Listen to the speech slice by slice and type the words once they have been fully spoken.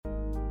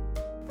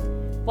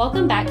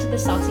Welcome back to the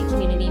Salty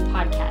Community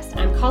Podcast.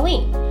 I'm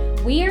Colleen.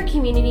 We are a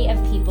community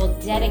of people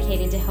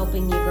dedicated to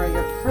helping you grow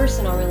your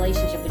personal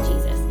relationship with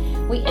Jesus.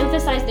 We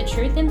emphasize the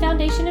truth and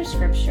foundation of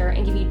Scripture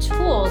and give you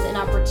tools and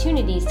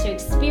opportunities to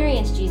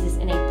experience Jesus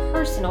in a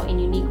personal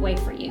and unique way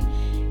for you.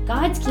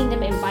 God's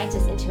kingdom invites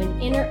us into an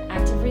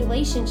interactive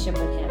relationship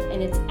with Him,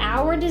 and it's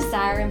our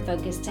desire and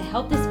focus to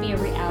help this be a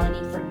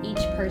reality for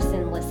each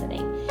person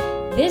listening.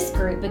 This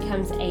group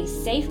becomes a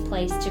safe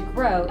place to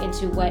grow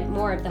into what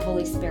more of the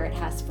Holy Spirit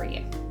has for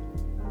you.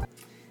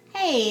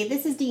 Hey,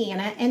 this is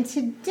Deanna, and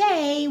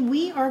today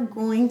we are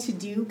going to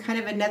do kind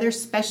of another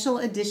special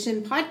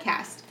edition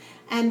podcast.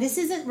 And this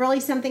isn't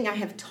really something I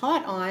have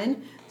taught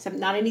on, so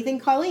not anything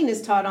Colleen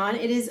has taught on.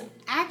 It is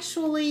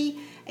actually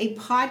a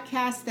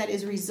podcast that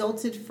is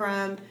resulted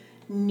from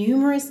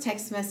numerous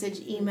text message,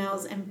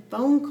 emails, and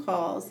phone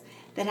calls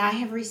that I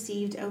have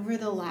received over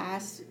the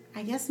last,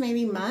 I guess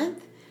maybe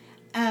month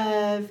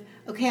of,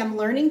 okay, I'm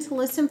learning to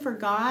listen for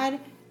God,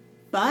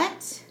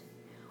 but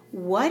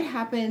what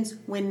happens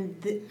when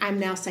I'm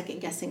now second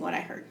guessing what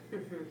I heard?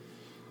 Mm-hmm.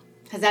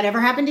 Has that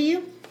ever happened to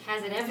you?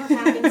 Has it ever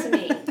happened to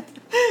me?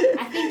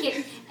 I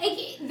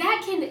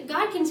think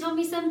God can tell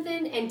me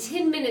something, and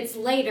 10 minutes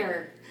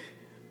later,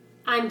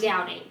 I'm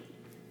doubting.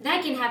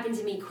 That can happen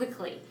to me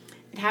quickly.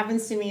 It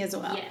happens to me as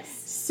well. Yes.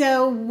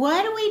 So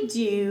what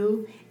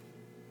do?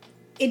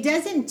 It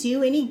doesn't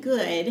do any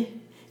good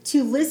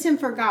to listen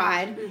for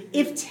God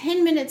if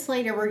 10 minutes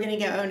later we're going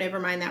to go, oh, never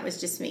mind, that was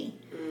just me.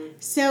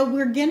 So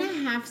we're going to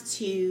have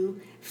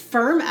to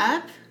firm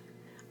up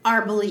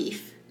our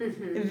belief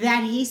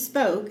that He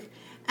spoke,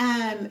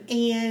 and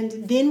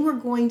then we're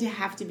going to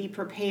have to be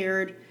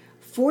prepared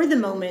for the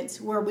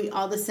moments where we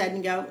all of a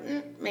sudden go,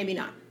 maybe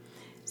not.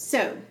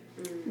 So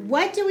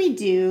what do we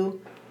do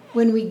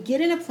when we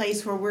get in a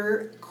place where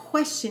we're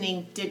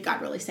questioning, did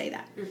God really say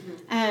that?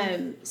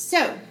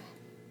 So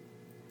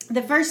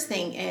the first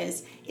thing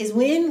is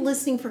when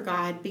listening for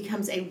God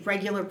becomes a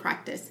regular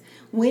practice,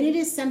 when it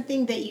is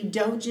something that you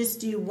don't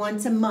just do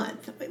once a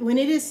month, when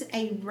it is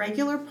a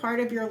regular part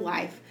of your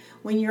life,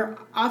 when you're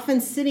often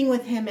sitting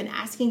with Him and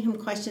asking Him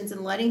questions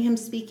and letting Him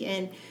speak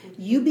in,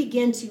 you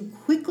begin to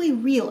quickly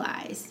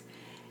realize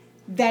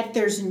that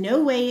there's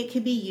no way it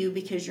could be you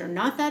because you're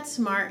not that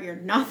smart, you're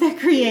not that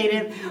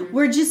creative,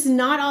 we're just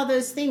not all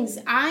those things.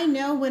 I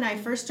know when I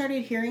first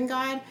started hearing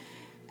God,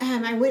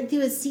 I went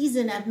through a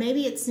season of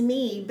maybe it's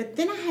me, but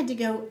then I had to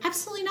go,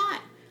 absolutely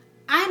not.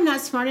 I'm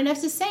not smart enough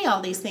to say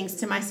all these things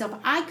to myself.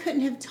 I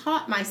couldn't have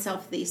taught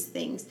myself these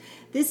things.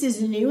 This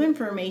is new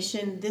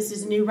information. This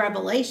is new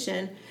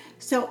revelation.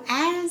 So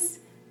as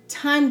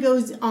time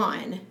goes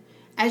on,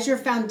 as your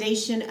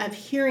foundation of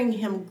hearing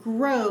Him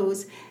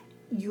grows,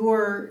 you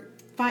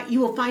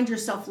will find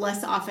yourself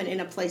less often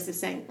in a place of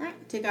saying,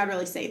 did God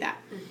really say that?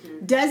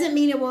 Doesn't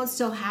mean it won't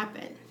still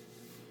happen.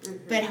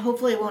 But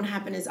hopefully it won't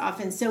happen as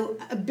often. So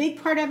a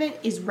big part of it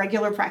is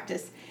regular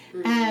practice.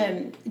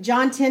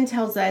 John 10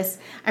 tells us,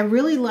 I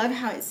really love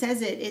how it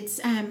says it.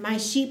 It's my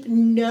sheep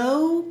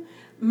know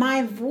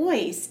my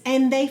voice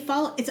and they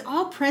follow. It's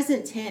all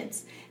present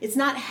tense. It's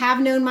not have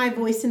known my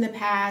voice in the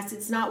past.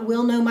 It's not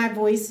will know my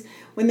voice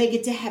when they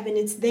get to heaven.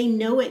 It's they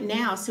know it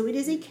now. So it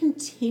is a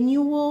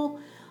continual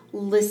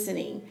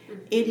listening.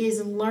 It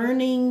is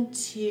learning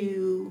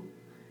to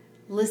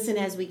listen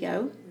as we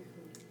go.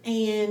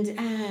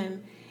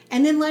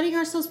 And then letting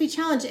ourselves be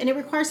challenged. And it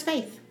requires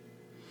faith.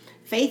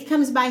 Faith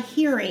comes by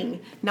hearing,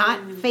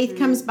 not faith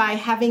comes by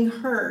having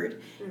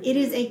heard. It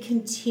is a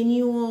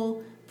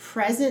continual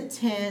present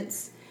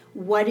tense.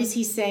 What is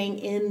He saying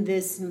in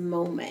this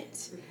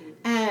moment?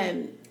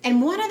 And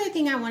one other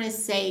thing I want to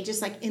say,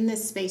 just like in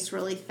this space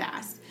really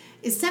fast,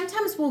 is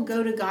sometimes we'll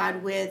go to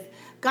God with,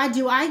 God,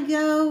 do I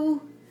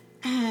go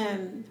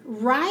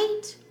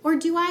right or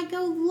do I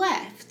go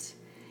left?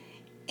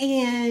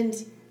 And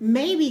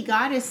maybe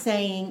God is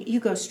saying you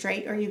go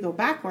straight or you go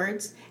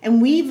backwards,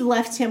 and we've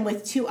left Him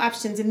with two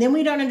options, and then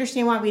we don't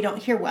understand why we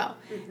don't hear well,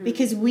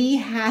 because we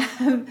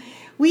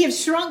have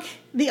shrunk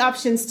the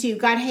options to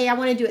God. Hey, I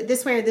want to do it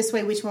this way or this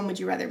way. Which one would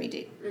you rather me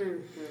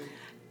do?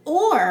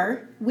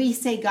 Or we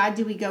say, God,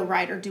 do we go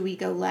right or do we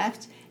go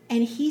left?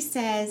 And He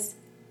says,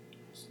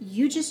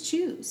 you just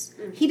choose.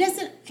 He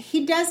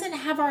doesn't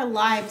have our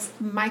lives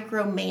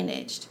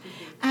micromanaged.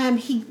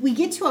 We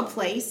get to a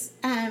place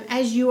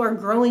as you are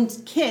growing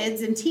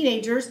kids and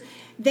teenagers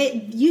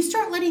that you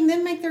start letting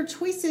them make their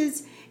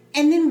choices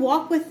and then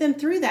walk with them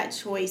through that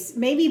choice.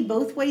 Maybe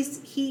both ways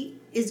He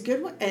is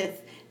good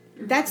with.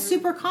 That's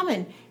super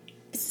common.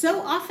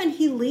 So often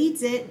He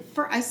leads it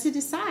for us to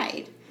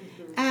decide.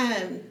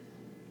 And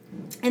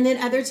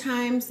then other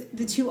times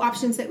the two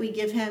options that we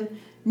give Him,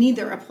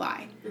 neither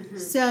apply.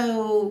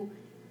 So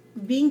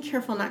being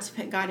careful not to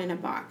put God in a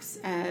box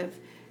of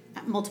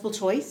multiple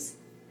choice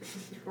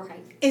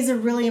is a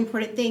really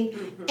important thing.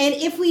 And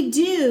if we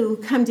do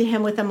come to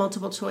Him with a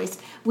multiple choice,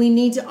 we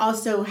need to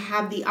also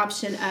have the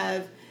option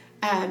of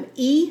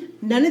E,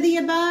 none of the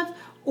above,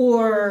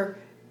 or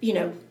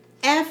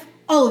F,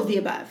 all of the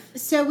above.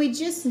 So we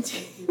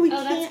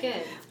that's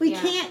good. We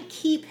can't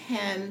keep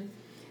Him.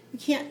 We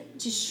can't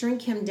just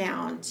shrink him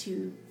down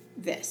to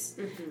this.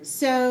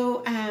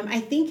 So I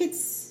think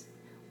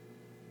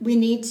we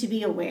need to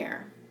be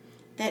aware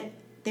that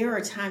there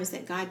are times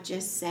that God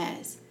just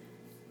says,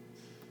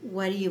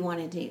 what do you want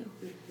to do?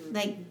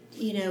 Like,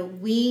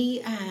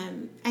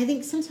 I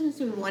think sometimes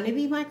we want to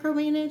be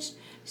micromanaged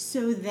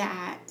so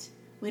that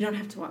we don't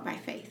have to walk by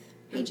faith.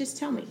 Hey, just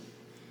tell me.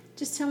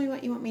 Just tell me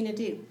what you want me to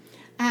do.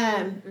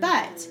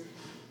 But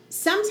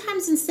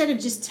sometimes instead of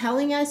just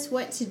telling us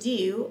what to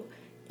do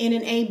in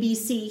an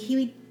ABC,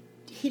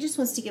 he just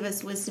wants to give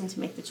us wisdom to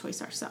make the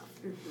choice ourselves.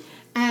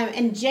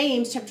 And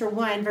James chapter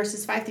 1,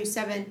 verses 5 through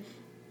 7,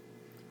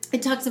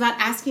 it talks about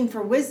asking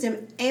for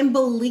wisdom and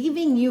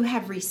believing you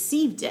have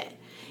received it.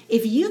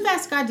 If you've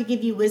asked God to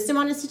give you wisdom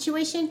on a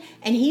situation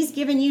and he's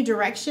given you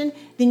direction,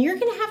 then you're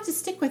going to have to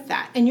stick with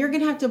that. And you're going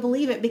to have to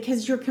believe it,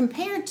 because you're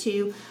compared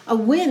to a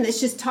wind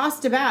that's just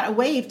tossed about, a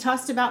wave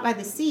tossed about by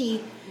the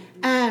sea.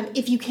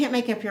 If you can't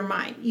make up your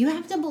mind, you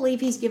have to believe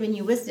he's given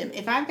you wisdom.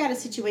 If I've got a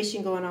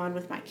situation going on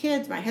with my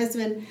kids, my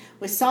husband,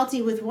 with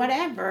Salty, with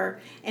whatever,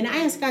 and I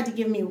ask God to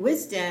give me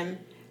wisdom,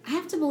 I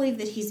have to believe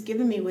that he's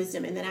given me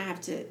wisdom, and then I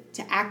have to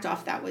act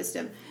off that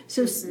wisdom.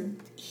 So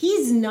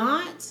he's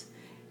not...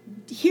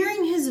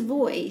 Hearing his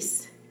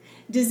voice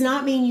does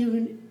not mean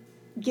you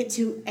get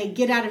to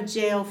get out of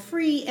jail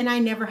free and I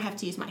never have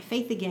to use my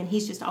faith again.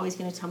 He's just always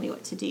going to tell me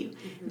what to do.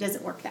 It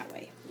doesn't work that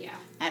way. Yeah.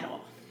 At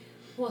all.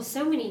 Well,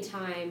 so many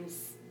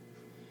times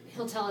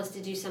he'll tell us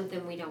to do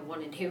something we don't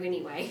want to do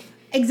anyway.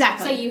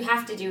 Exactly. So you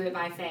have to do it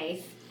by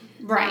faith.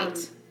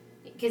 Right.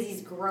 Because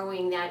he's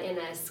growing that in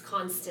us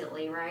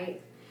constantly,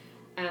 right?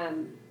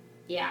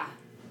 Yeah.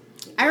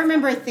 I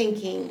remember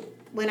thinking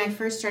when I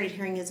first started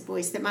hearing his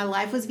voice that my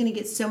life was going to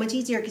get so much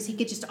easier because he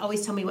could just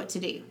always tell me what to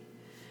do.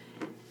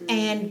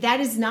 And that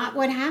is not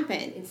what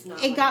happened.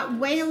 It got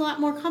way a lot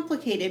more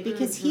complicated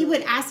because he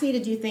would ask me to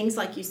do things,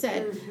 like you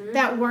said,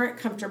 that weren't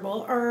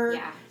comfortable. Or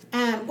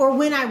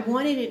when I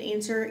wanted an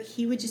answer,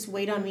 he would just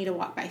wait on me to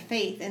walk by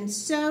faith. And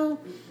so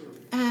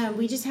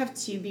we just have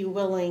to be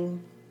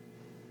willing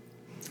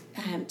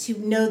to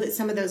know that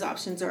some of those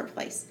options are in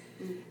place.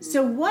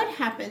 So what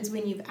happens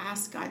when you've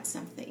asked God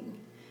something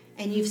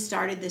and you've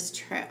started this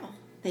trail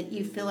that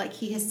you feel like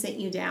he has sent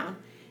you down,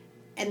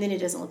 and then it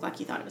doesn't look like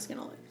you thought it was going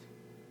to look?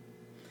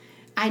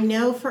 I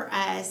know for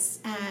us,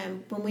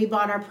 when we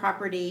bought our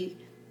property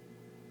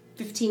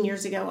 15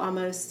 years ago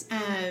almost,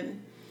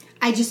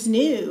 I just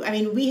knew. I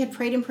mean, we had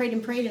prayed and prayed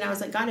and prayed, and I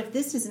was like, God, if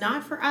this is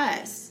not for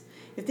us,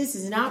 if this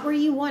is not where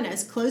you want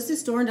us, close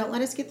this door and don't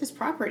let us get this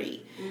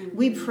property.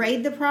 We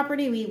prayed the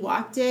property. We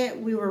walked it.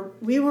 We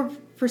were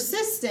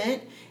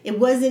persistent. It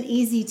wasn't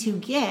easy to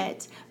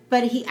get,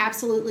 but he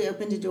absolutely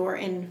opened a door,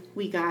 and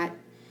we got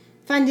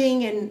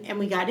funding, and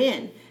we got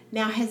in.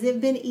 Now, has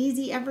it been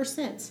easy ever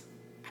since?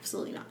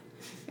 Absolutely not.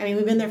 I mean,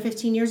 we've been there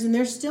 15 years, and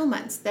there's still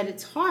months that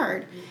it's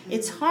hard.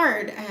 It's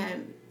hard.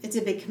 It's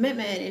a big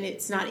commitment, and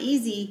it's not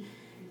easy.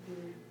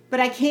 But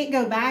I can't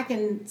go back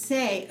and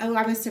say, oh,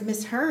 I must have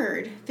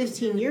misheard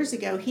 15 years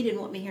ago. He didn't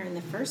want me here in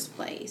the first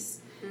place.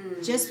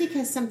 Just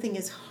because something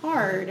is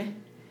hard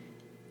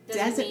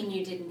doesn't mean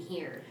you didn't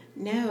hear.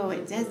 No,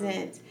 it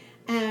doesn't.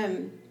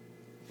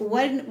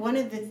 One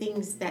of the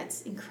things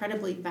that's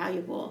incredibly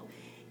valuable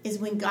is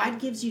when God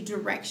gives you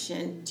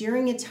direction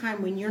during a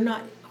time when you're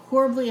not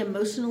horribly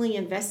emotionally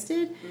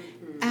invested,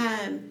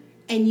 and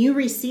you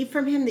receive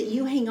from him, that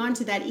you hang on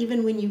to that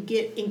even when you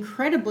get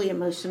incredibly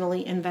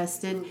emotionally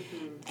invested,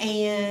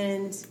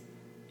 and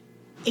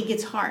it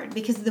gets hard,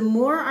 because the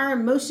more our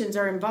emotions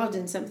are involved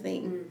in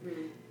something,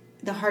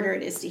 the harder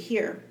it is to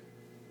hear.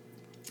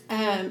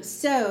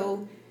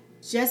 So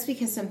just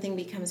because something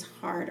becomes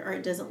hard or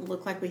it doesn't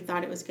look like we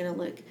thought it was going to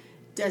look,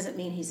 doesn't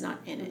mean he's not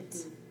in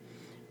it.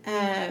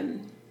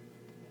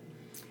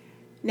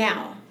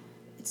 Now,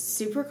 it's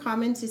super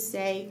common to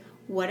say,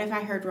 what if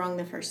I heard wrong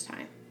the first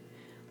time?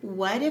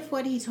 What if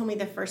what he told me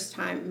the first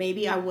time,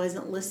 maybe I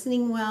wasn't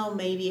listening well,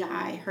 maybe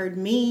I heard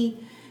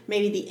me,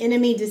 maybe the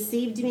enemy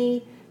deceived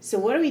me. So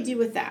what do we do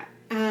with that?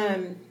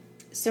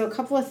 So a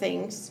couple of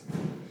things.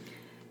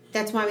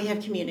 That's why we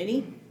have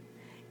community.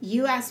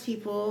 You ask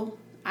people,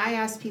 I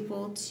ask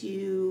people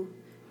to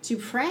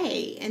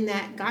pray, and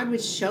that God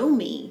would show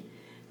me,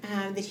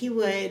 that he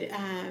would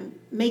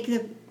make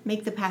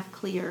the path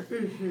clear.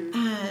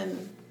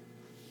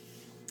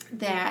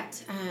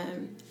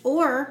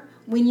 Or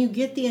when you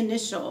get the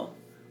initial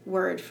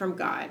word from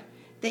God,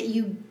 that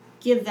you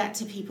give that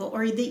to people,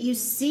 or that you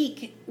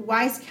seek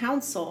wise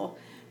counsel.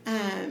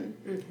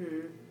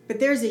 But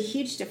there's a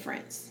huge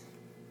difference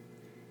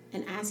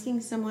in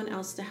asking someone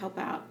else to help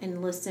out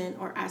and listen,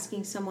 or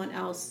asking someone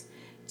else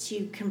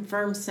to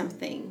confirm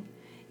something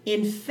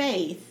in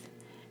faith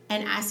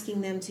and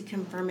asking them to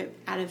confirm it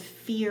out of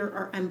fear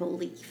or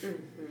unbelief.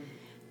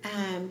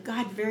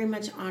 God very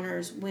much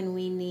honors when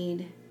we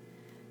need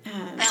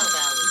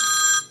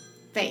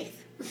faith.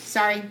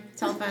 Sorry,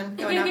 telephone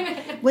going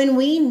off. When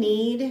we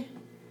need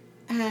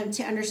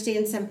to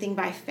understand something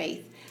by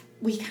faith.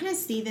 We kind of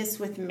see this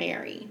with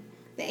Mary.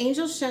 The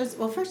angel shows,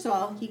 well, first of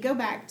all, you go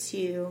back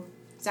to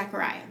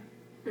Zechariah.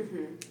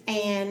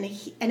 And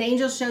an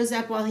angel shows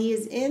up while he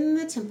is in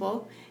the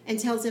temple and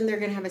tells him they're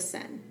going to have a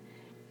son.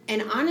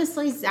 And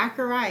honestly,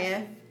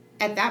 Zechariah,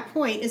 at that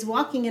point, is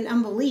walking in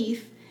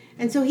unbelief.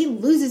 And so he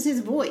loses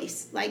his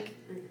voice. Like,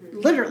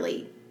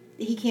 literally,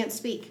 he can't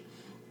speak.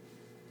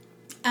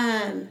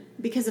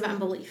 Because of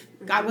unbelief.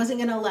 God wasn't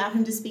going to allow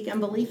him to speak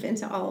unbelief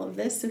into all of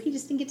this, so he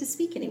just didn't get to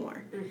speak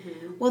anymore.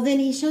 Well, then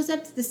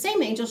the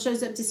same angel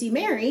shows up to see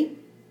Mary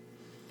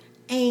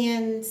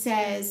and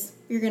says,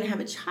 you're going to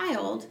have a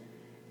child.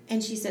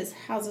 And she says,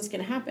 how's this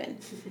going to happen?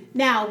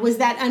 Now, was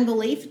that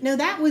unbelief? No,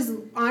 that was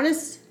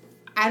honest.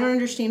 I don't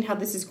understand how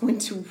this is going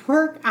to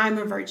work. I'm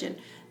a virgin.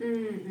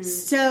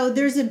 So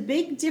there's a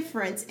big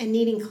difference in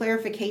needing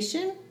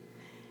clarification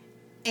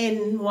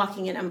and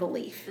walking in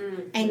unbelief.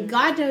 And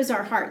God knows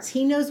our hearts.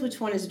 He knows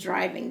which one is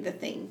driving the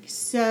thing.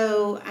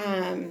 So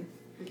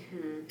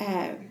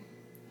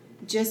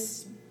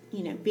just,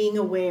 being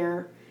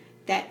aware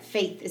that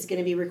faith is going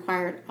to be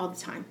required all the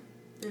time.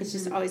 It's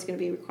just always going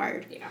to be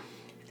required.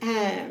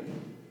 Yeah.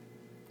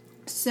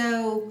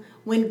 So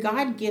when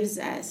God gives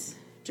us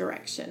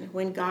direction,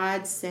 when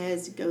God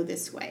says go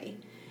this way,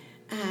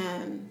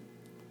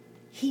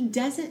 he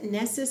doesn't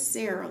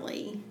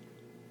necessarily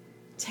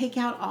take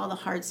out all the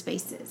hard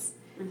spaces.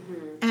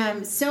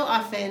 So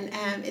often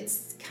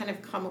it's kind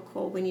of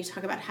comical when you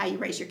talk about how you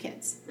raise your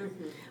kids.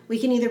 We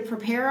can either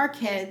prepare our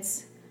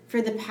kids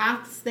for the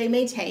paths they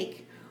may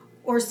take,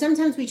 or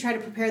sometimes we try to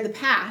prepare the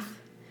path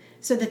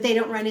so that they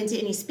don't run into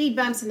any speed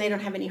bumps and they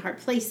don't have any hard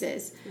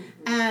places.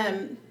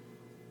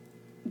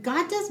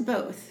 God does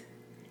both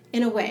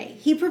in a way.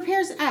 He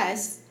prepares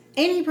us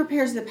and he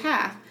prepares the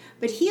path,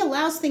 but he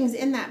allows things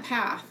in that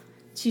path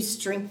to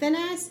strengthen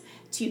us,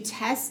 to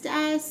test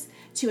us,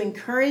 to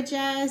encourage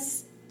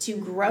us, to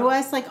grow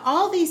us, like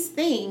all these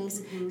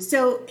things.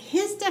 So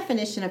his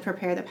definition of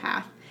prepare the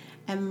path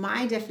and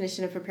my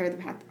definition of prepare the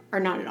path are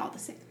not at all the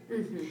same.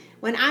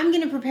 When I'm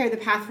going to prepare the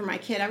path for my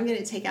kid, I'm going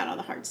to take out all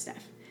the hard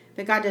stuff.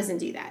 But God doesn't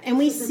do that. And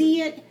we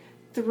see it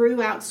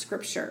throughout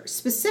Scripture,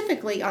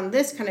 specifically on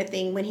this kind of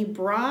thing, when he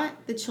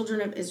brought the children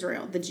of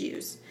Israel, the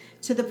Jews,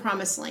 to the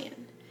promised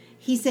land.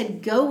 He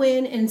said, go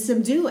in and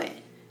subdue it.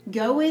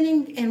 Go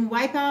in and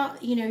wipe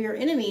out, your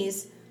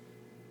enemies.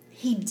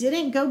 He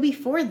didn't go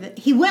before them.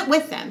 He went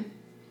with them.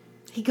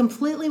 He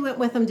completely went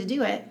with them to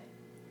do it.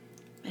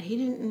 But he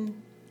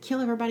didn't kill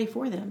everybody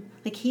for them.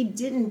 Like, he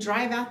didn't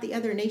drive out the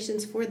other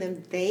nations for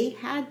them. They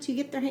had to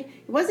get their hand.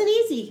 It wasn't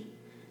easy.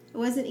 It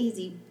wasn't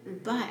easy,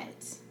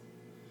 but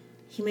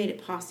he made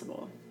it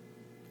possible.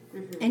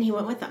 And he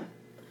went with them.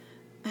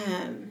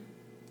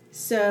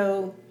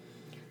 So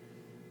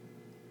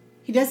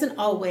it doesn't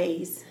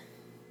always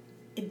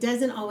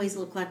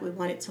look like we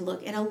want it to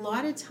look. And a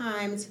lot of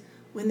times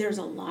when there's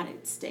a lot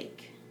at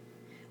stake,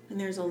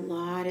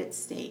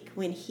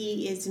 when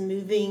he is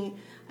moving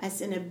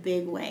us in a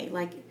big way,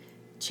 like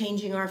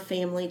changing our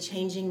family,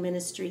 changing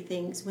ministry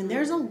things, when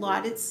there's a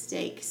lot at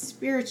stake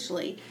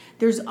spiritually,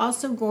 there's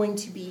also going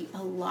to be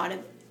a lot of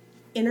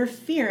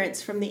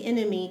interference from the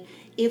enemy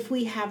if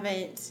we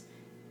haven't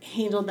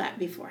handled that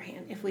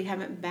beforehand, if we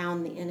haven't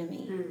bound the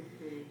enemy,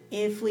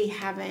 if we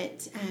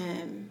haven't,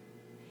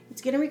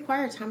 it's going to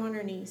require time on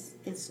our knees.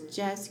 It's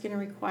just going to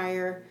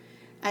require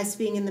us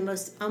being in the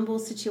most humble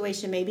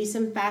situation, maybe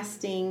some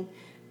fasting,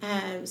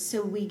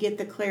 so we get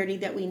the clarity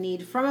that we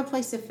need from a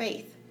place of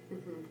faith.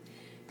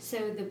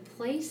 So the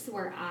place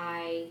where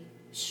I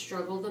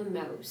struggle the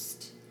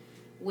most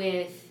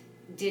with,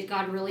 did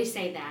God really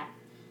say that,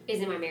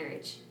 is in my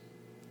marriage.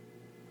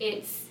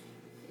 It's,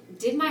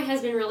 did my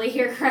husband really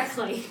hear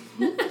correctly?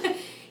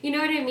 You know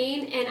what I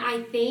mean? And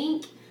I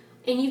think,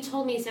 and you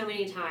told me so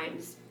many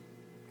times,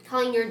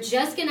 Colleen, you're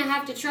just going to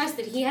have to trust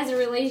that he has a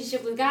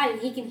relationship with God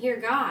and he can hear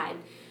God.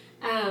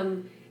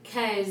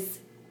 Because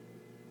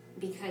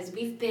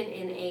we've been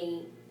in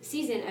a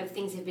season of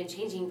things have been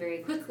changing very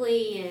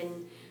quickly,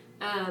 and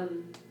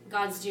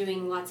God's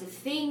doing lots of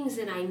things,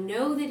 and I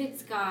know that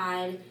it's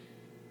God,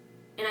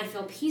 and I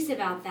feel peace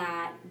about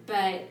that.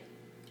 But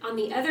on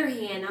the other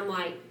hand, I'm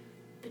like,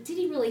 but did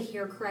he really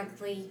hear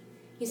correctly?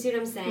 You see what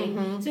I'm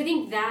saying? So I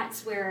think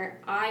that's where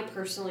I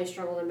personally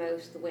struggle the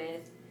most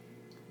with,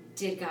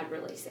 did God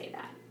really say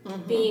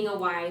that? Being a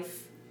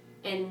wife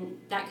and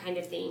that kind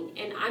of thing.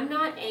 And I'm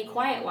not a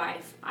quiet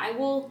wife. I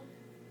will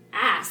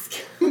ask.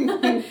 You know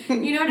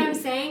what I'm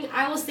saying?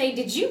 I will say,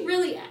 did you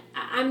really...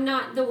 I'm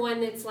not the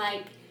one that's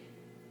like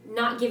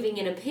not giving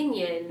an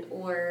opinion,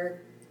 or...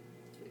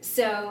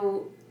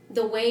 So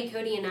the way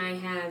Cody and I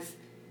have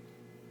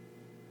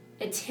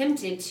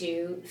attempted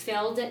to,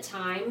 failed at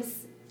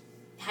times,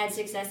 had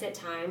success at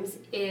times,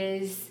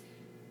 is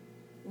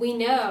we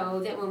know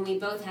that when we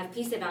both have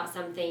peace about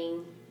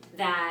something,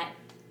 that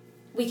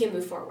we can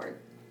move forward.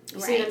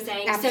 You see what I'm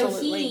saying? Absolutely.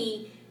 So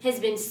he has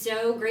been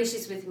so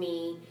gracious with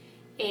me,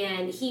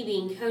 and he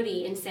being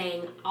Cody, and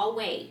saying, I'll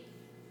wait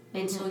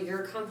until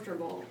you're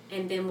comfortable,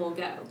 and then we'll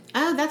go.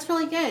 Oh, that's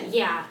really good.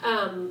 Yeah.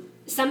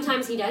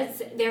 Sometimes he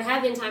does. There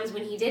have been times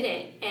when he did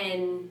it,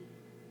 and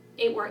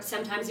it worked.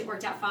 Sometimes it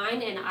worked out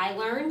fine, and I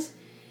learned.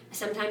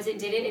 Sometimes it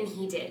didn't, and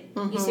he did.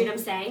 You see what I'm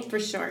saying? For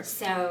sure.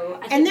 So,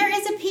 and there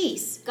is a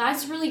peace.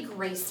 God's really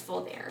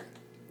graceful there.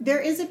 There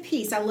is a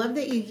peace. I love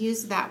that you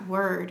use that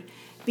word,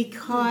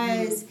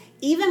 because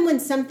even when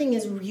something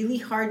is really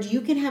hard,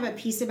 you can have a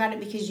peace about it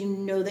because you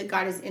know that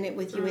God is in it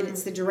with you and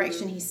it's the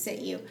direction He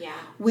sent you. Yeah.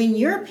 When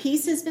your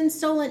peace has been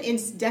stolen,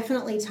 it's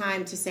definitely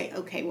time to say,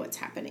 okay, what's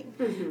happening?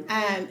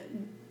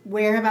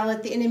 Where have I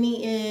let the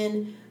enemy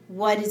in?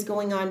 What is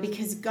going on?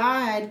 Because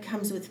God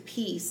comes with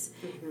peace.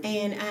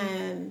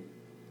 And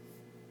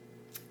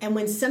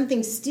when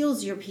something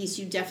steals your peace,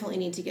 you definitely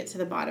need to get to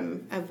the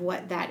bottom of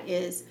what that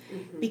is.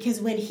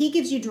 Because when He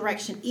gives you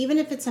direction, even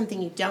if it's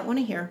something you don't want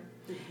to hear,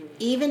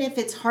 even if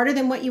it's harder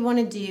than what you want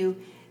to do,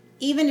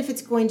 even if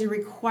it's going to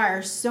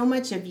require so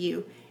much of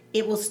you,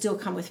 it will still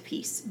come with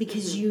peace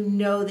because you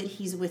know that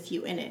He's with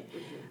you in it.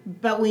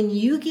 But when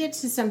you get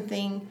to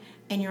something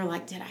and you're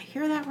like, did I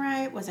hear that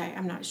right?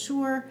 I'm not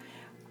sure.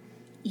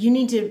 You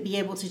need to be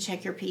able to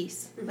check your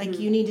peace. Like,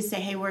 you need to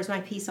say, hey, where's my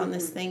peace on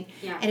this thing?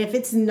 Yeah. And if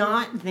it's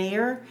not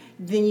there,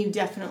 then you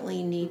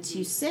definitely need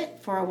to sit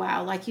for a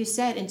while, like you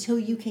said, until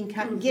you can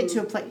get to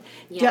a place.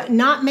 Yeah.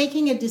 Not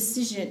making a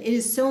decision. It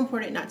is so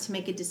important not to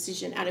make a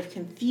decision out of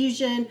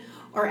confusion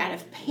or out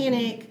of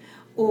panic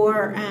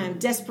or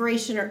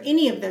desperation or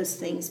any of those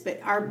things.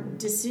 But our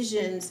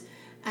decisions,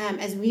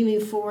 as we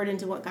move forward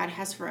into what God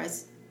has for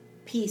us,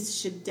 peace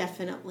should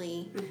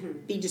definitely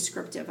be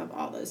descriptive of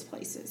all those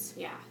places.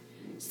 Yeah.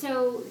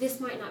 So this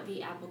might not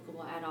be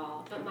applicable at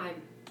all, but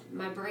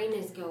my brain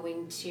is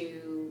going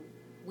to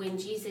when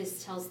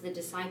Jesus tells the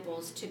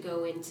disciples to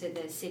go into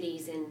the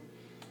cities and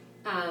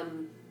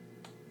I'm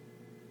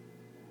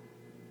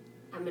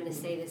going to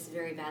say this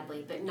very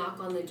badly, but knock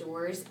on the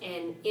doors,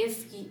 and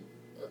if you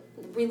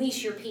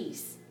release your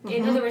peace.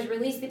 In other words,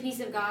 release the peace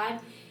of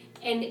God.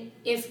 And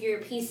if your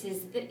peace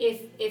is,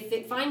 if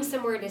it finds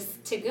somewhere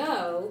to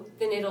go,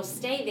 then it'll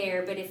stay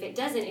there. But if it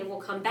doesn't, it will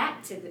come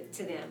back to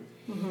them.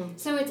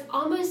 So it's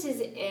almost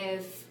as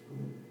if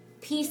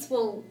peace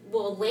will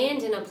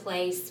land in a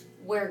place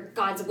where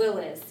God's will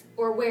is,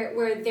 or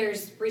where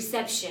there's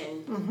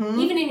reception,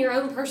 even in your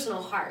own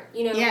personal heart.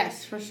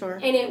 Yes, for sure.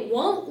 And it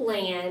won't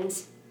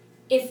land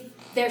if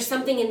there's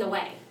something in the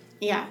way.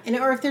 Yeah,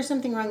 or if there's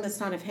something wrong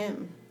that's not of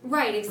Him.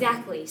 Right,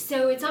 exactly.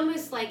 So it's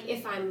almost like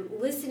if I'm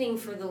listening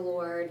for the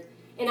Lord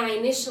and I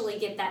initially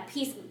get that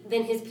peace,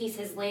 then His peace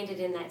has landed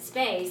in that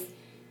space.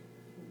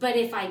 But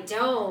if I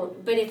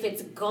don't, but if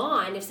it's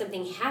gone, if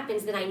something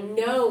happens, then I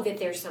know that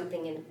there's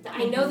something in.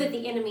 I know that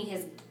the enemy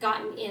has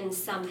gotten in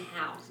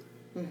somehow.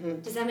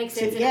 Does that make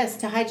sense? So, yes,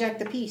 to hijack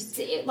the peace.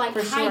 Like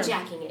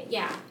hijacking it,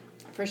 yeah.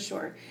 For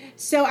sure.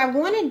 So I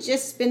want to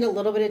just spend a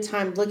little bit of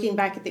time looking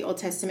back at the Old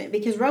Testament,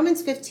 because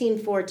Romans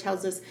 15:4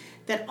 tells us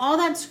that all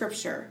that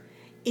scripture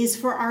is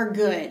for our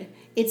good.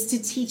 It's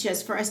to teach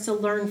us, for us to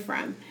learn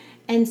from.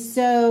 And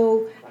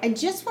so I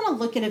just want to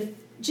look at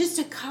just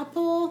a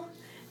couple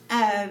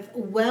of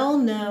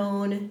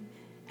well-known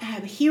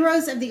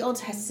heroes of the Old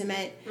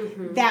Testament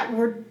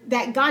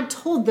that God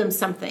told them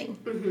something.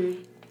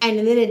 And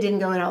then it didn't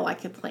go at all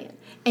like a plan.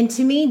 And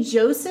to me,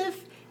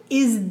 Joseph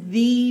is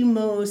the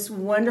most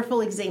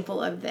wonderful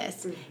example of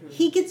this.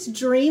 He gets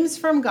dreams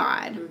from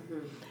God,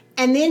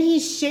 and then he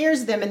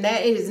shares them, and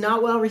that it is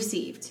not well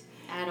received.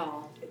 At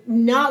all.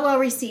 Not well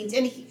received.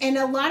 And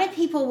a lot of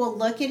people will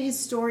look at his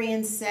story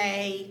and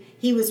say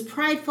he was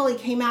prideful. He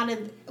came out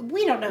of,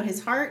 we don't know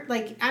his heart.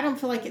 Like, I don't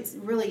feel like it's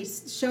really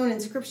shown in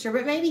Scripture,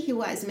 but maybe he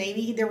was.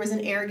 Maybe there was an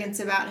arrogance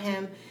about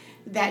him,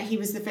 that he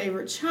was the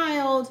favorite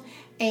child,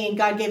 and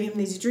God gave him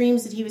these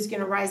dreams that he was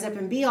going to rise up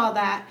and be all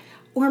that.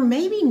 Or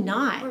maybe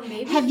not. Or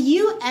maybe. Have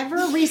you ever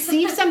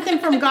received something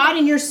from God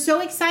and you're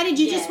so excited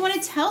you just want to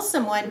tell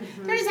someone?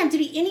 There doesn't have to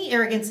be any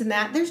arrogance in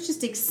that. There's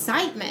just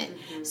excitement.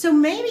 So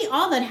maybe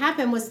all that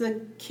happened was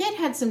the kid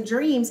had some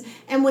dreams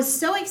and was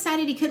so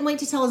excited he couldn't wait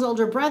to tell his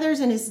older brothers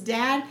and his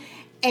dad.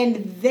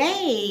 And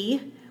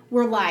they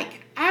were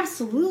like,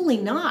 absolutely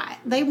not.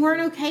 They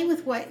weren't okay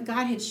with what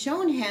God had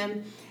shown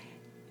him.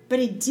 But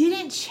it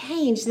didn't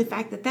change the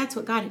fact that that's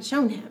what God had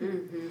shown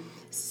him.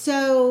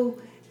 So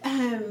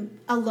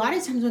a lot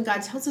of times when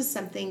God tells us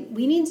something,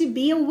 we need to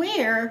be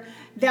aware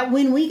that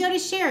when we go to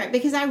share it,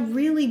 because I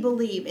really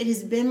believe it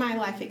has been my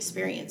life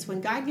experience.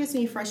 When God gives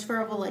me fresh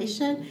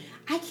revelation,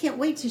 I can't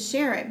wait to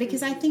share it,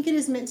 because I think it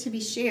is meant to be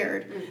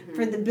shared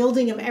for the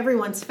building of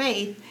everyone's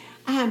faith.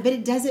 But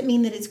it doesn't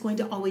mean that it's going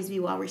to always be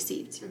well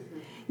received.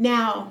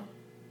 Now,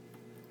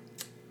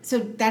 so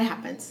that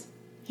happens.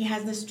 He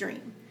has this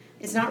dream.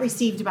 It's not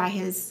received by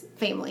his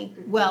family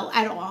well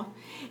at all.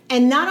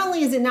 And not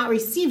only is it not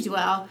received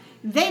well,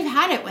 they've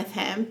had it with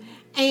him.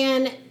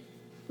 And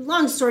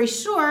long story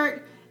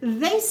short,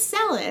 they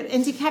sell him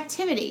into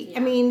captivity. Yeah.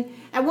 I mean,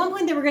 at one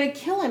point they were going to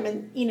kill him,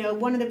 and,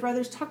 one of the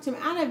brothers talked him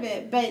out of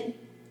it. But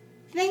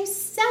they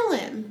sell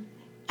him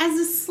as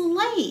a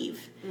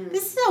slave.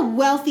 This is a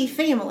wealthy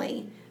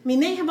family. I mean,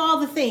 they have all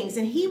the things.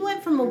 And he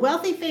went from a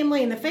wealthy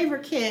family and the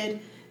favorite kid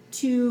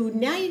to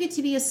now you get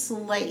to be a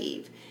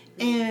slave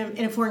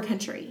in a foreign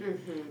country.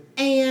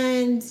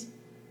 And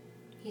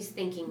He's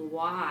thinking,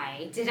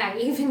 why did I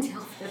even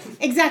tell them?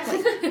 Exactly.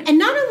 And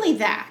not only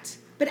that,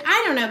 but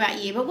I don't know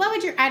about you, but what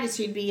would your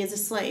attitude be as a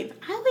slave?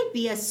 I would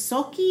be a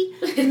sulky,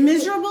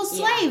 miserable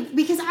slave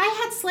because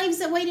I had slaves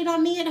that waited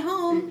on me at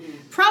home.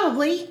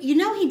 Probably. You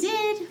know he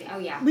did. Oh,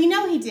 yeah. We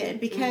know he did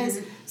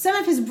because some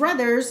of his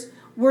brothers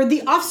were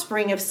the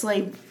offspring of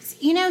slaves.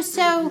 You know,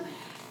 so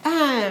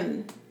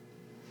I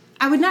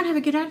would not have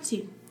a good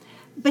attitude.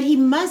 But he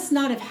must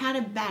not have had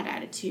a bad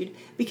attitude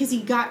because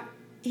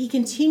he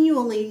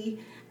continually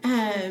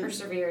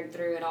persevered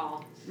through it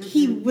all.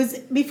 He was,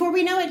 before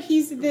we know it,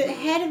 he's the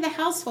head of the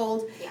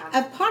household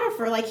of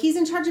Potiphar. Like, he's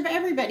in charge of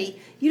everybody.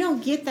 You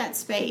don't get that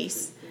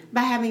space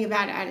by having a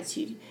bad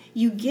attitude.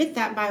 You get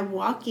that by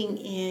walking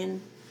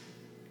in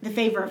the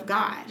favor of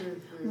God,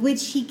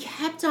 which he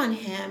kept on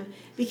him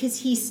because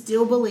he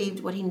still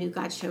believed what he knew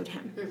God showed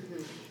him.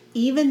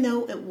 Even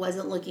though it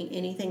wasn't looking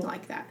anything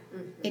like that.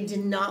 It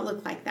did not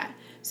look like that.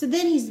 So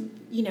then he's,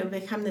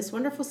 become this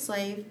wonderful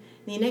slave.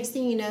 And the next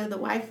thing you know, the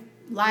wife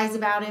lies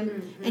about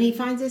him, and he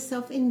finds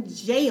himself in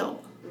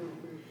jail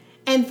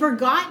and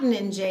forgotten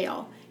in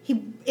jail.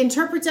 He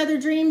interprets other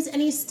dreams, and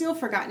he's still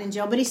forgotten in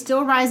jail, but he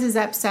still rises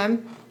up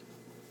some.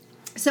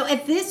 So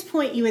at this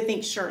point, you would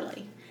think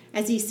surely,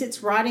 as he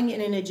sits rotting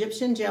in an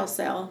Egyptian jail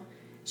cell,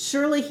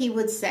 surely he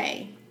would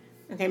say,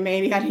 okay,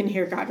 maybe I didn't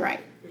hear God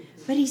right.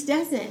 But he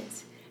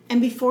doesn't.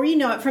 And before you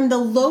know it, from the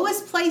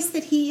lowest place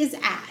that he is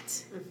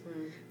at,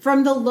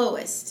 from the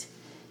lowest,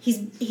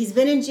 he's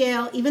been in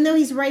jail. Even though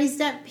he's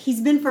raised up, he's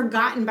been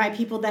forgotten by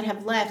people that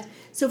have left.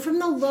 So from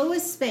the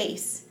lowest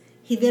space,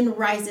 he then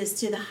rises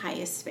to the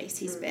highest space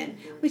he's been,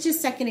 which is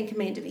second in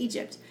command of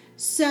Egypt.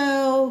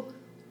 So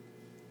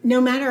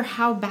no matter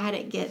how bad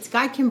it gets,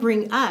 God can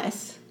bring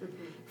us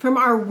from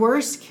our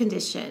worst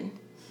condition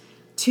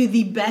to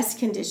the best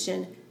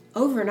condition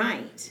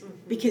overnight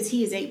because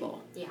he is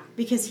able. Yeah.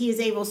 Because he is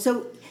able.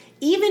 So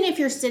even if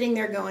you're sitting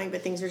there going,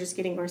 but things are just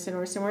getting worse and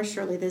worse and worse,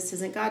 surely this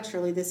isn't God,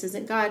 surely this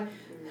isn't God.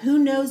 Who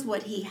knows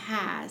what he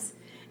has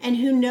and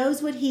who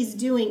knows what he's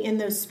doing in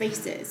those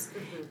spaces.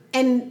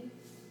 And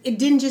it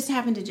didn't just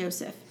happen to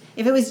Joseph.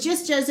 If it was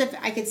just Joseph,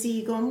 I could see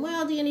you going,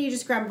 well, you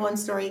just grabbed one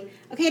story.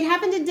 Okay, it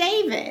happened to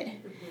David.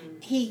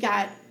 He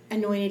got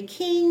anointed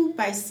king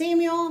by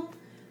Samuel.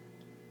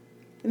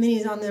 And then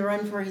he's on the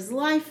run for his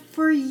life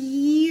for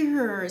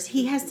years.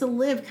 He has to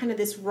live kind of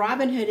this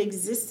Robin Hood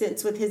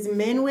existence with his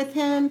men with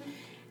him.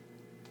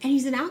 And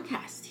he's an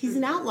outcast. He's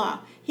an outlaw.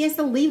 He has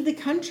to leave the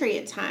country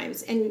at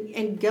times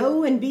and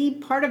go and be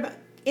part of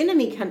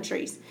enemy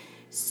countries.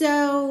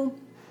 So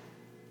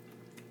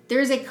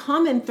there's a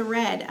common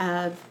thread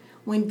of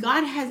when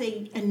God has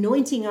an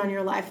anointing on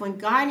your life, when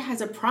God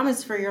has a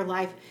promise for your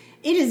life,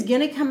 it is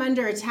going to come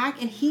under attack.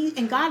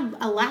 And God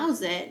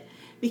allows it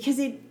because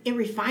it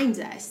refines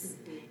us.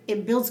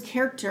 It builds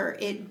character.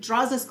 It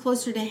draws us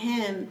closer to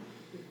him.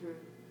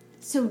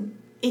 So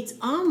it's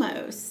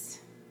almost,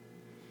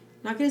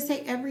 not going to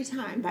say every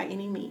time by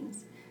any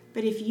means,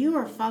 but if you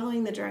are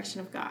following the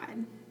direction of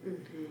God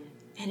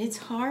and it's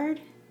hard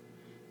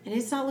and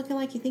it's not looking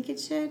like you think it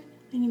should,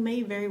 then you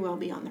may very well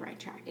be on the right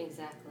track.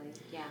 Exactly,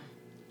 yeah.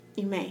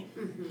 You may.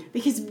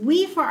 Because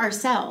we, for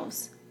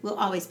ourselves, will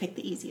always pick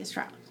the easiest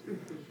route.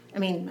 I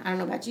mean, I don't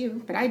know about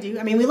you, but I do.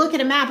 I mean, we look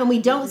at a map and we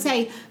don't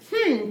say,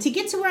 to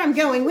get to where I'm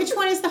going, which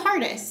one is the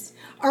hardest?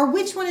 Or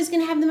which one is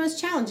going to have the most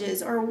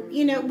challenges? Or,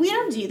 we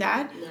don't do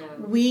that.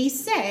 No. We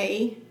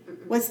say,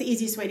 what's the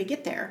easiest way to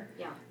get there?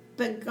 Yeah.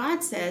 But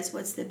God says,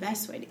 what's the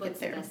best way to get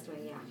there? What's the best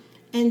way,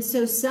 yeah. And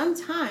so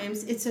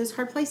sometimes it's those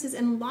hard places,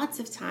 and lots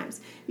of times,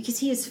 because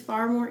he is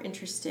far more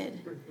interested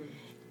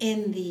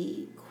in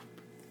the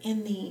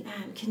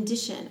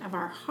condition of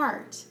our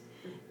heart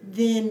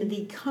than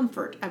the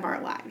comfort of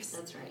our lives.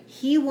 That's right.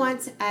 He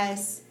wants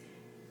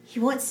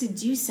to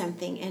do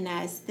something in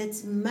us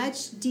that's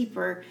much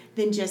deeper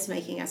than just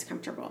making us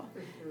comfortable.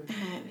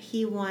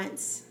 He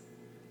wants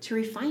to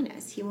refine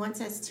us. He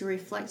wants us to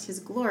reflect his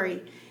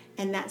glory,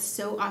 and that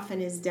so often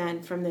is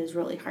done from those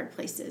really hard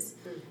places.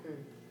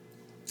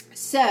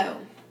 So,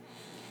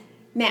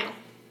 now,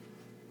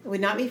 it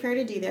would not be fair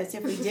to do this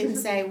if we didn't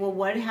say, well,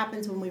 what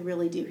happens when we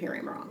really do hear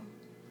him wrong?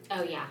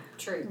 Oh, yeah,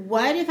 true.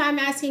 What if I'm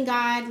asking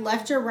God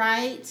left or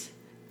right,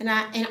 and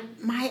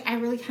I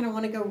really kind of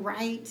want to go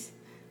right,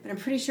 but I'm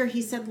pretty sure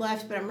he said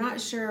left, but I'm not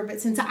sure.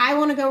 But since I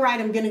want to go right,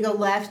 I'm going to go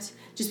left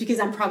just because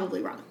I'm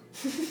probably wrong.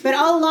 But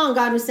all along,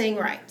 God was saying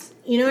right.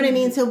 You know what I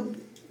mean? So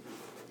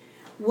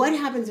what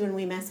happens when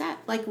we mess up?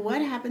 Like,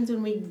 what happens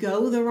when we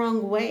go the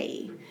wrong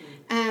way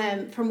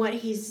from what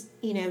he's,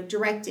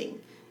 directing?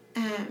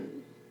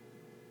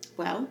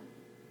 Well,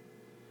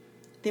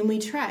 then we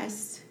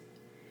trust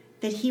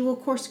that he will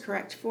course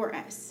correct for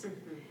us.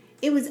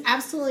 It was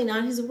absolutely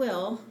not his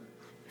will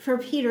for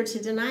Peter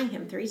to deny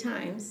him 3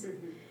 times,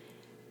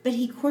 but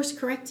he course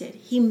corrected.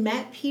 He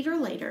met Peter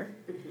later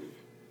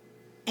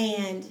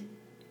and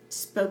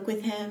spoke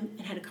with him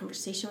and had a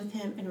conversation with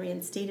him and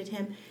reinstated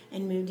him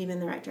and moved him in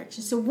the right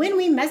direction. So when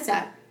we mess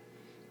up,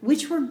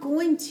 which we're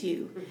going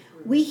to,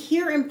 we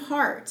hear in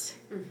part,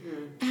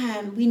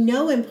 we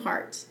know in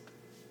part.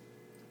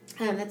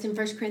 That's in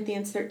 1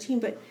 Corinthians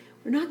 13, but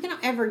We're not going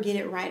to ever get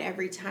it right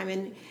every time.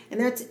 And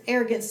that's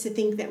arrogance to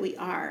think that we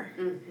are.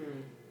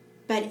 Mm-hmm.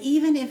 But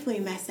even if we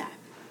mess up,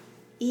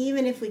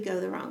 even if we go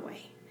the wrong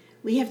way,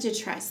 we have to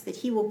trust that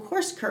he will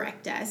course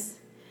correct us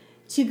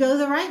to go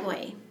the right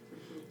way,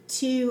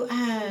 to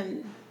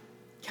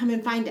come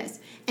and find us.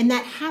 And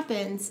that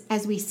happens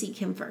as we seek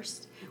him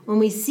first. When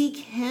we seek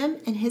him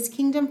and his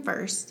kingdom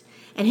first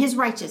and his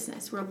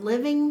righteousness, we're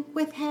living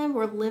with him,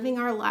 we're living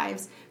our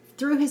lives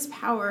through his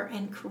power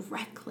and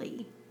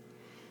correctly.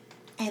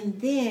 And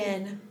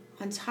then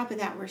on top of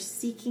that, we're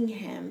seeking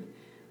him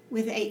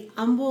with a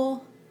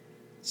humble,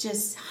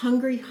 just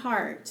hungry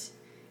heart.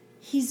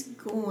 He's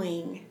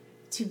going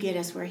to get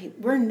us where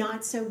we're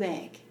not so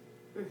big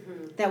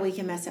that we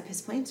can mess up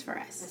his plans for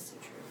us. That's so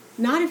true.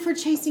 Not if we're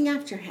chasing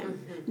after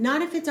him.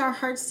 Not if it's our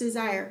heart's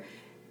desire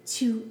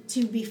to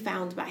be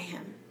found by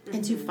him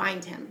and to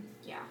find him.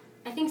 Yeah.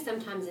 I think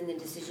sometimes in the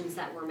decisions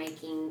that we're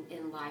making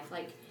in life,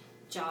 like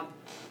job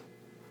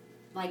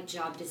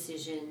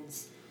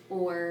decisions,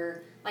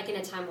 or like in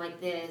a time like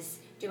this,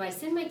 do I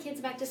send my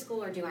kids back to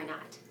school or do I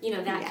not? You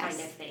know, that kind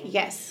of thing.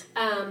 Yes.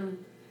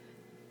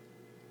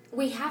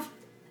 We have,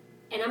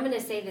 and I'm going to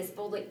say this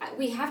boldly,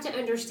 we have to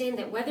understand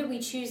that whether we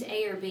choose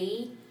A or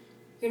B,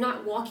 you're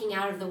not walking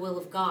out of the will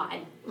of God.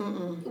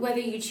 Whether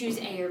you choose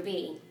A or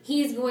B,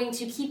 he is going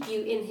to keep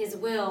you in his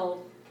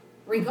will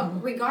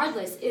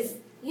regardless.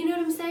 You know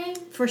what I'm saying?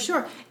 For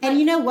sure. And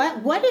you know what?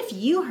 What if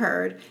you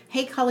heard,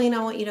 hey, Colleen,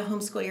 I want you to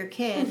homeschool your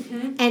kid.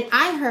 And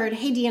I heard,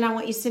 hey, Deanne, I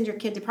want you to send your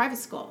kid to private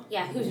school.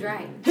 Yeah, who's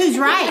right? Who's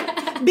right?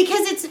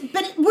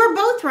 But we're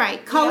both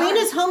right. Colleen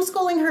is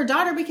homeschooling her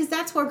daughter because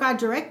that's where God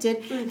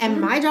directed. And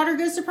my daughter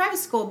goes to private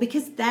school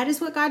because that is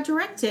what God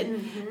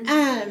directed.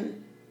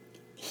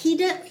 He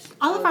did.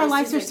 All of our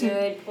lives are so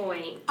good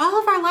point.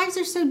 All of our lives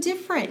are so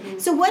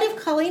different. So what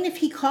if, Colleen, if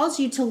he calls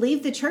you to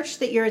leave the church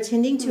that you're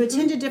attending to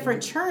attend a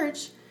different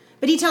church,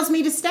 but he tells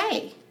me to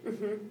stay?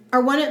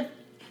 Or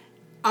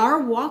our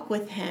walk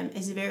with him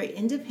is very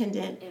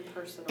independent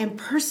and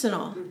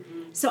personal.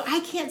 So I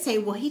can't say,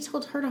 well, he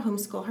told her to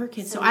homeschool her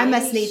kids, so I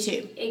must need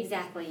to.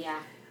 Exactly, yeah.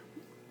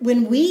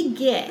 When we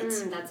get...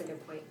 that's a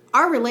good point.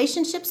 Our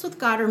relationships with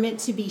God are meant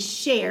to be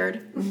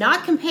shared,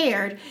 not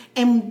compared.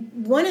 And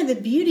one of the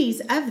beauties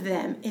of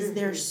them is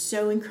they're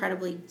so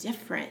incredibly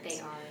different.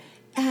 They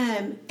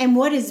are. And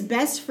what is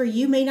best for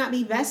you may not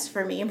be best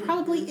for me, and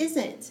probably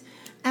isn't.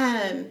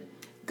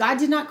 God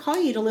did not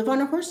call you to live on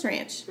a horse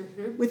ranch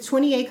with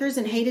 20 acres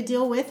and hay to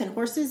deal with, and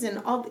horses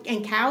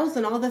and cows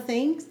and all the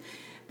things,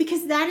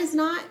 because that is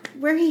not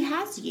where he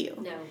has you.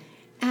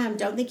 No.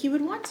 Don't think you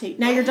would want to.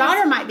 Now, your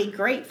daughter might be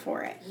great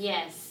for it.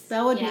 Yes.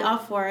 Belle would be all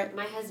for it.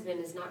 My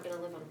husband is not going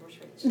to live on a horse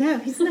ranch. No,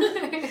 he's not.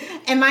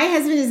 And my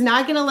husband is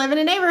not going to live in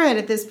a neighborhood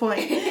at this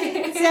point.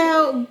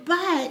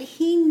 But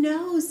he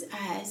knows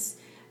us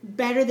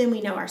better than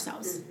we know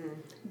ourselves.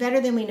 Better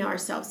than we know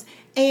ourselves.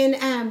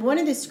 And one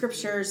of the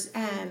scriptures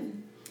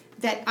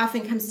that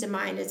often comes to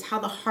mind is how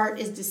the heart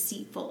is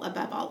deceitful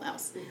above all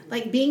else.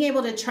 Like being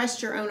able to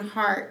trust your own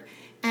heart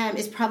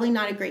is probably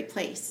not a great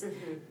place.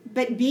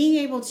 But being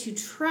able to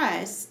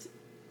trust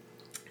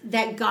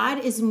that God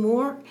is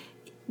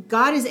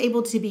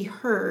able to be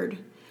heard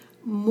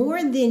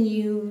more than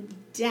you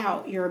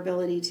doubt your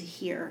ability to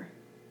hear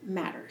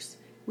matters.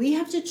 We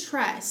have to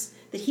trust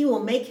that he will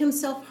make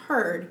himself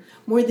heard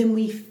more than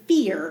we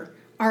fear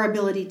our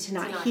ability to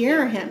not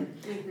hear him.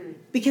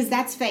 Because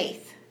that's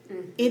faith.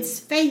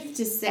 It's faith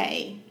to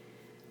say,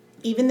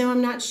 even though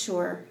I'm not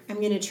sure, I'm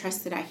going to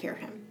trust that I hear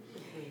him.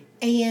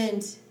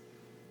 And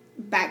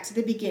back to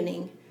the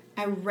beginning,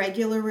 a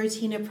regular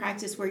routine of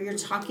practice where you're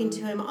talking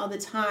to him all the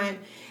time,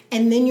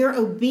 and then you're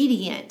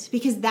obedient,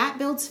 because that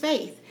builds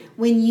faith.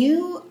 When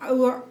you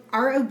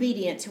are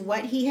obedient to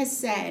what he has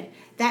said,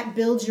 that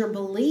builds your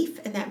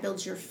belief and that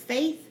builds your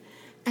faith,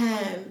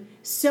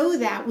 so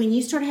that when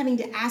you start having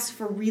to ask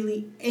for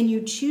and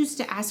you choose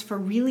to ask for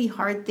really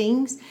hard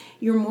things,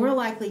 you're more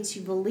likely to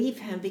believe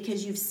him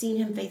because you've seen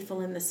him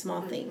faithful in the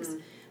small things.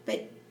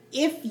 But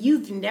if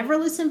you've never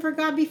listened for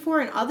God before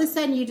and all of a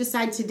sudden you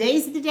decide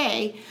today's the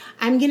day,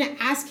 I'm going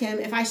to ask him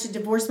if I should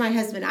divorce my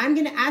husband, I'm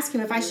going to ask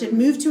him if I should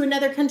move to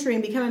another country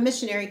and become a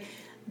missionary,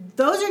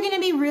 those are going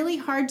to be really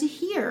hard to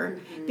hear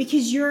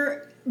because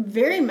you're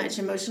very much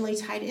emotionally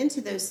tied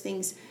into those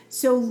things.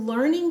 So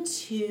learning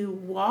to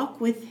walk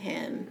with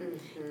him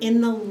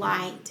in the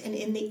light and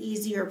in the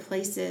easier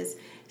places,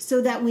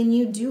 so that when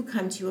you do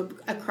come to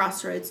a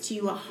crossroads,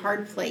 to a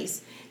hard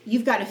place,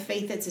 you've got a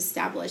faith that's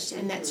established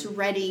and that's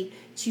ready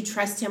to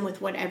trust him with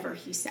whatever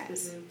he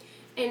says.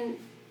 And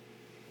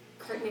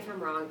correct me if I'm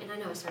wrong, and I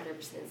know I started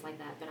every sentence like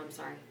that, but I'm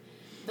sorry.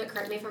 But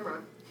correct me if I'm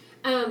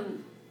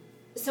wrong.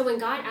 So when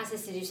God asks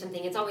us to do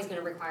something, it's always going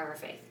to require our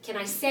faith. Can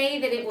I say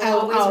that it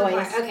will always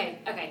require?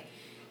 Okay.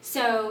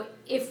 So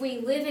if we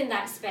live in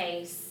that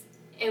space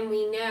and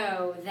we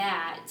know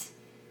that,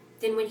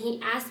 then when he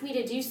asks me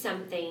to do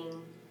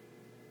something,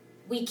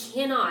 we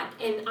cannot,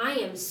 and I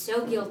am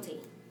so guilty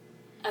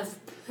of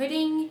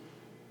putting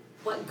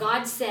what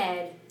God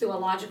said through a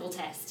logical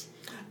test.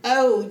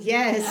 Oh,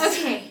 yes.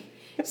 Okay.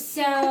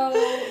 So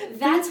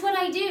that's what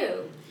I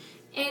do.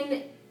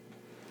 And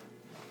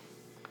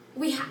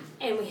we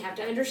have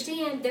to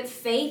understand that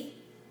faith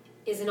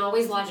isn't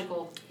always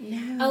logical.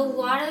 No. A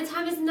lot of the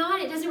time it's not.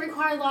 It doesn't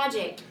require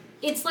logic.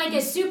 It's like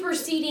a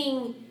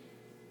superseding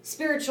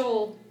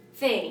spiritual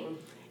thing.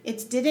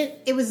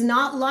 It was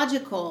not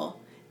logical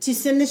to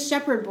send the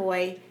shepherd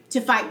boy to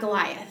fight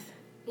Goliath.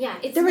 Yeah,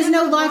 there was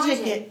no logic.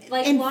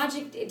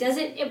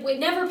 It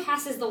never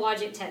passes the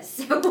logic test.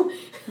 So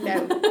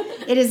no,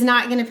 it is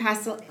not going to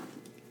pass.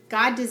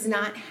 God does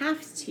not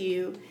have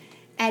to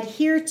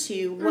adhere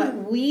to what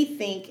we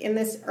think in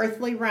this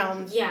earthly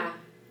realm. Yeah,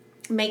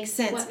 makes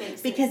sense. What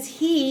makes because sense?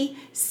 He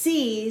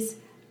sees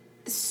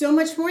so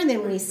much more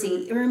than we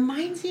see. It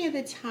reminds me of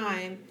the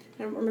time.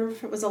 I don't remember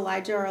if it was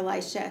Elijah or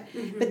Elisha,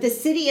 but the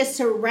city is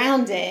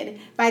surrounded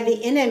by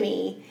the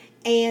enemy,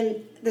 and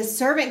the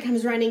servant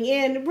comes running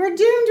in. We're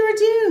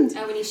doomed.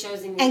 Oh, and he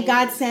shows him. And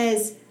God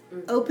says,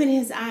 "Open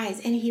his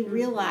eyes," and he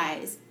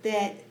realized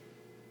that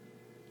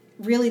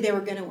really they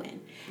were going to win.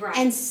 Right.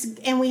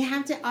 And we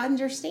have to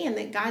understand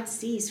that God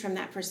sees from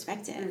that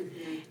perspective.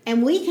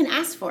 And we can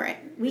ask for it.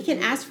 We can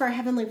ask for a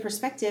heavenly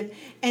perspective,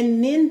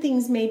 and then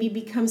things maybe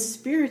become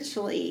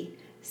spiritually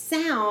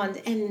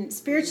sound and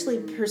spiritually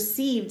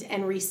perceived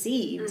and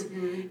received.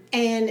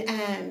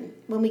 And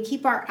when we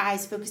keep our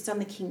eyes focused on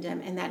the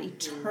kingdom and that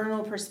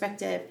eternal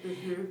perspective,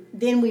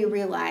 then we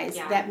realize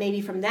that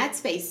maybe from that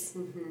space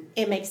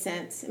it makes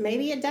sense.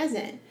 Maybe it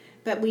doesn't.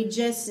 But we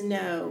just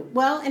know.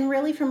 Well, and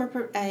really from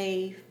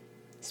a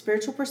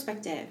spiritual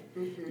perspective,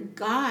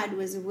 God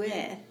was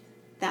with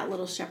that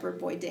little shepherd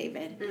boy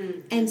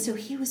David. And so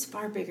he was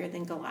far bigger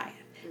than Goliath.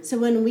 So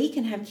when we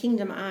can have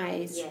kingdom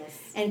eyes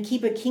and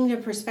keep a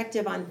kingdom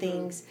perspective on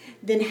things,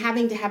 then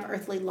having to have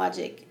earthly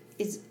logic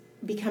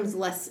becomes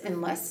less and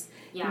less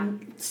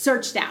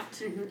searched out.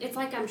 It's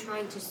like I'm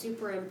trying to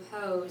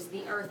superimpose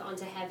the earth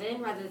onto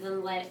heaven rather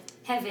than let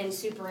heaven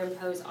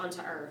superimpose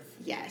onto earth.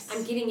 Yes.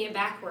 I'm getting it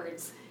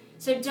backwards.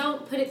 So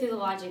don't put it through the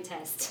logic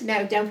test.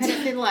 No, don't put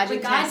it through the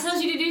logic test. When God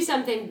tells you to do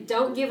something,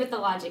 don't give it the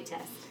logic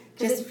test.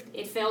 Because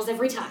it fails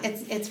every time.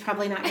 It's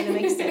probably not going to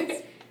make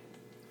sense.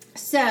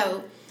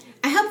 So,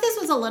 I hope this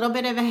was a little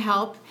bit of a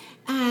help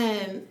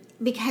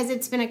because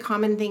it's been a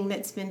common thing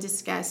that's been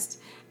discussed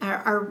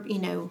or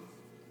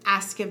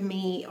asked of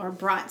me or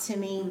brought to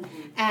me.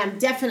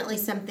 Definitely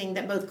something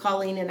that both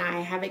Colleen and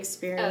I have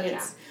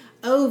experienced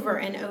over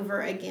and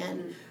over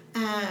again.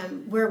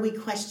 Where we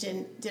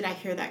question, did I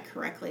hear that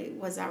correctly?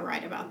 Was I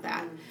right about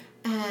that?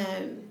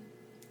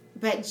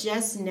 But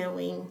just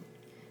knowing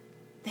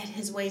that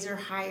his ways are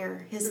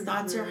higher, his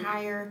thoughts are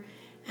higher,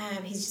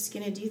 he's just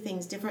going to do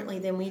things differently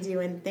than we do,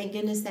 and thank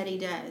goodness that he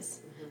does.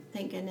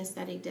 Thank goodness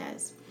that he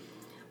does.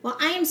 Well,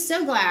 I am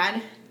so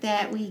glad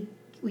that we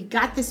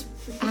got this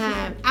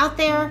out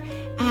there.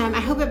 I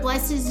hope it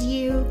blesses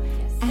you.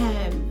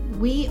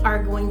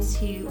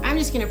 I'm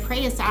just going to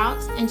pray us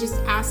out and just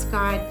ask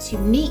God to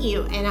meet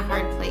you in a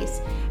hard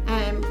place.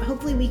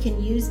 Hopefully we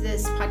can use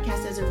this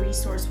podcast as a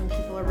resource when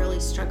people are really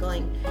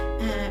struggling.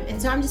 And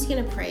so I'm just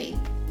going to pray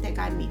that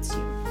God meets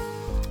you.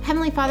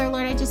 Heavenly Father,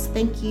 Lord, I just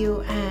thank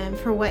you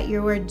for what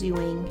you are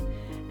doing.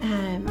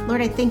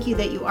 Lord, I thank you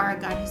that you are a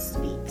God who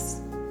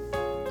speaks.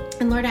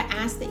 And Lord, I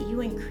ask that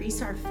you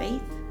increase our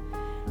faith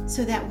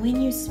so that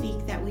when you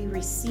speak, that we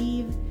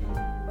receive,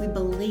 we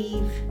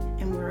believe,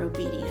 and we're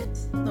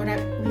obedient. Lord,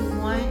 we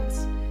want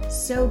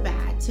so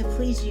bad to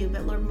please you,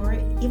 but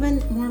Lord,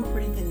 even more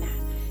important than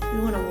that, we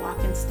want to walk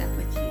in step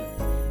with you.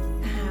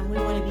 We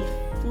want to be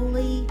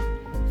fully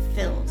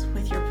filled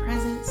with your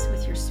presence,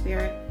 with your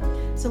spirit.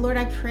 So Lord,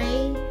 I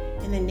pray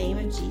in the name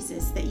of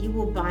Jesus that you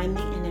will bind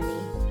the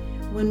enemy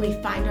when we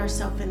find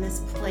ourselves in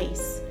this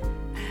place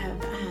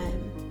of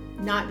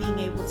not being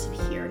able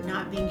to hear,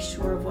 not being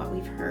sure of what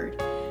we've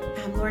heard.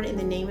 Lord, in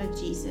the name of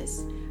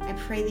Jesus, I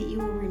pray that you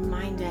will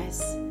remind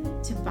us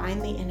to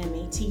bind the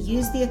enemy, to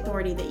use the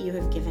authority that you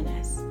have given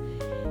us.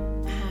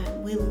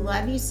 We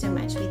love you so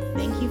much. We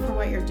thank you for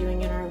what you're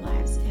doing in our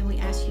lives, and we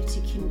ask you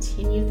to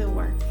continue the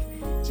work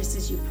just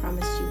as you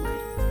promised you would.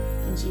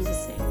 In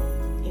Jesus' name,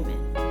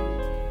 amen.